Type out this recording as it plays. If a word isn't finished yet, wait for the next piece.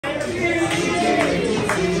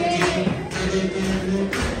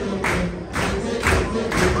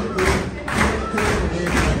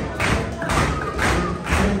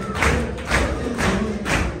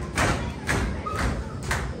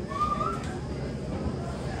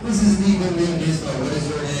This is Nico Gizmo. What is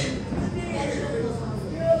your name?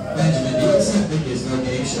 Benjamin. Do you accept the Gizmo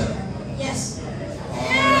Game Show? Yes.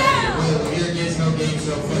 Alright, well, your Gizmo Game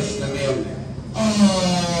Show question of me all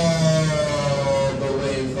the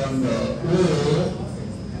way from the pool.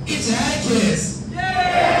 It's Atkiss!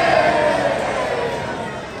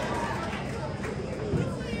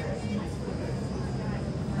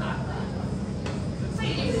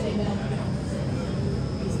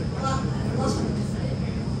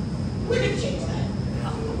 We're going to change that.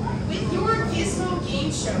 With your Gizmo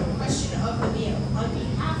Game Show question of the meal, on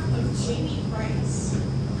behalf of Jamie Price,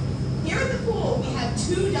 here at the pool we have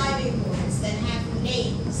 2 diving boards that have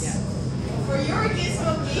names. For your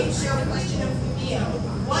Gizmo Game Show question of the meal,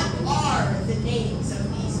 what are the names of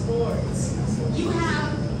these boards? You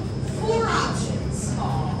have 4 options.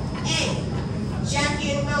 A,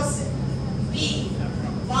 Jackie and Wilson. B,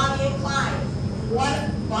 Bonnie and Clyde.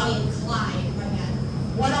 Bonnie and Clyde, my bad.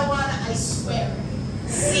 101, I swear.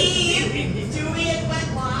 C, Dewey and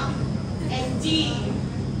Wetlock. And D,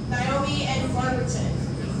 Naomi and Farberton.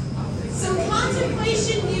 Some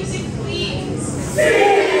contemplation music, please.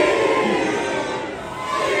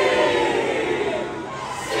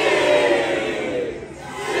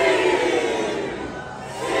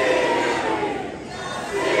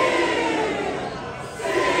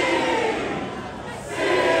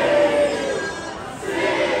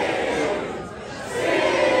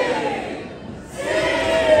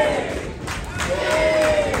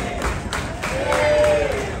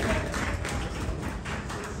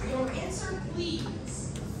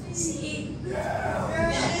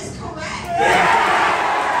 That is correct.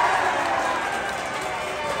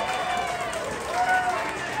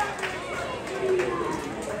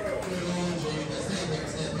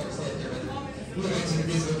 You answered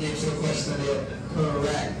the Gizmo Game Show question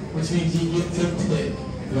correct, which means you get to pick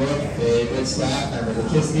your favorite staff member to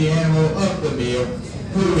kiss the animal of the meal.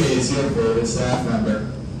 Who is your favorite staff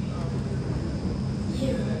member?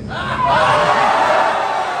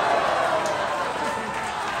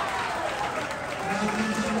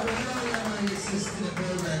 Assistant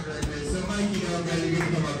program director. So Mike, you know, guys, you're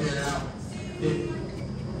gonna come up here now.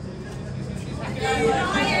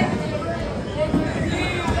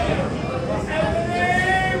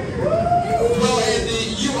 Well, Anthony,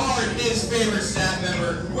 you are his favorite staff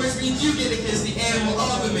member, which means you get to kiss the animal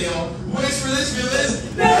of the meal, which for this meal is